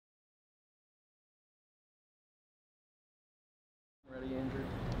Andrew.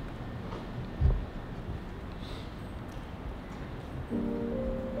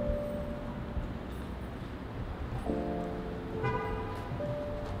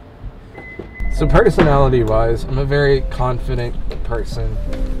 So personality-wise, I'm a very confident person.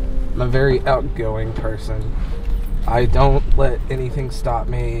 I'm a very outgoing person. I don't let anything stop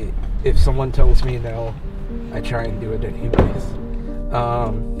me. If someone tells me no, I try and do it anyways.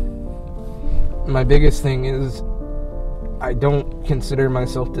 My biggest thing is I don't consider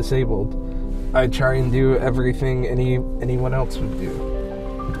myself disabled. I try and do everything anyone else would do.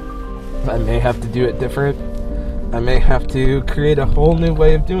 I may have to do it different. I may have to create a whole new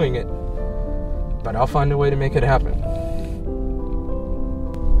way of doing it. But I'll find a way to make it happen.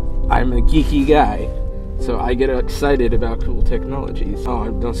 I'm a geeky guy, so I get excited about cool technologies. Oh,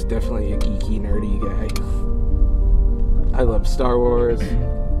 I'm most definitely a geeky, nerdy guy. I love Star Wars,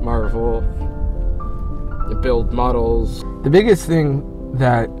 Marvel, build models. The biggest thing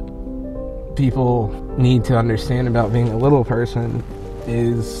that people need to understand about being a little person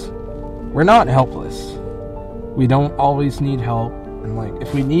is we're not helpless. We don't always need help. And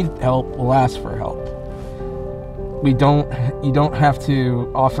if we need help, we'll ask for help. You don't have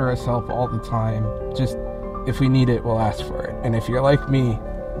to offer us help all the time. Just if we need it, we'll ask for it. And if you're like me,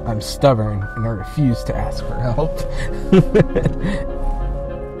 I'm stubborn and I refuse to ask for help.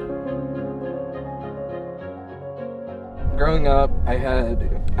 Growing up, I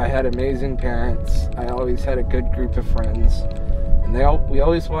had amazing parents. I always had a good group of friends, and we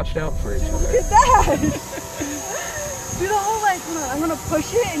always watched out for each other. Look at that! Do the whole I'm gonna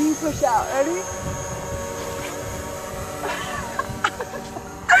push it and you push out. Ready?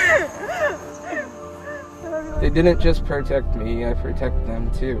 They didn't just protect me, I protect them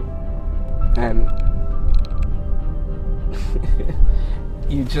too. And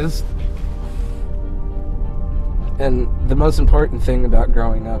and the most important thing about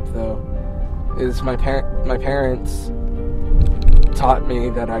growing up though is my parents taught me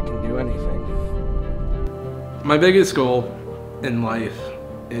that I can do anything. My biggest goal in life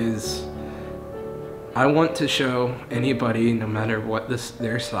is I want to show anybody, no matter what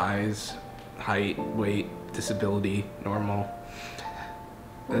their size, height, weight, disability, normal,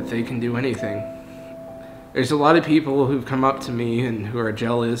 that they can do anything. There's a lot of people who've come up to me and who are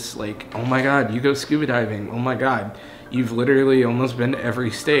jealous, like, oh my god, you go scuba diving, oh my god, you've literally almost been to every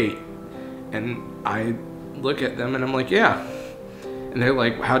state. And I look at them and I'm like, yeah. And they're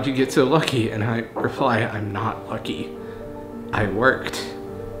like, how'd you get so lucky? And I reply, I'm not lucky. I worked,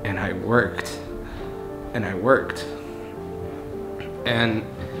 and I worked, and I worked. And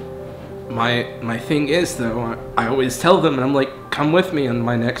my thing is though, I always tell them, and I'm like, come with me on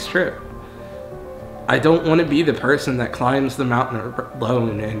my next trip. I don't want to be the person that climbs the mountain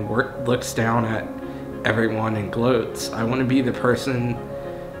alone and looks down at everyone and gloats. I want to be the person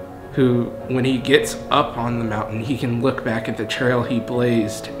who, when he gets up on the mountain, he can look back at the trail he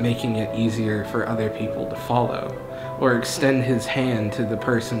blazed, making it easier for other people to follow, or extend his hand to the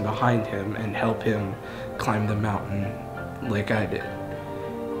person behind him and help him climb the mountain like I did.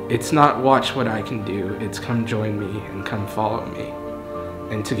 It's not watch what I can do, it's come join me and come follow me.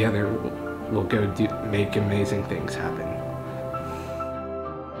 And together we'll go make amazing things happen.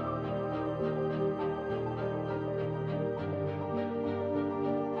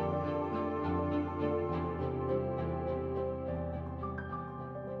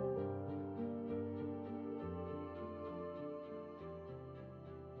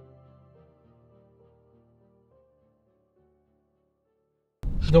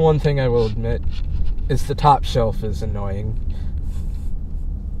 The one thing I will admit is the top shelf is annoying.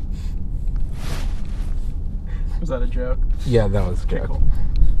 Was that a joke? Yeah, that was a joke. Okay, cool.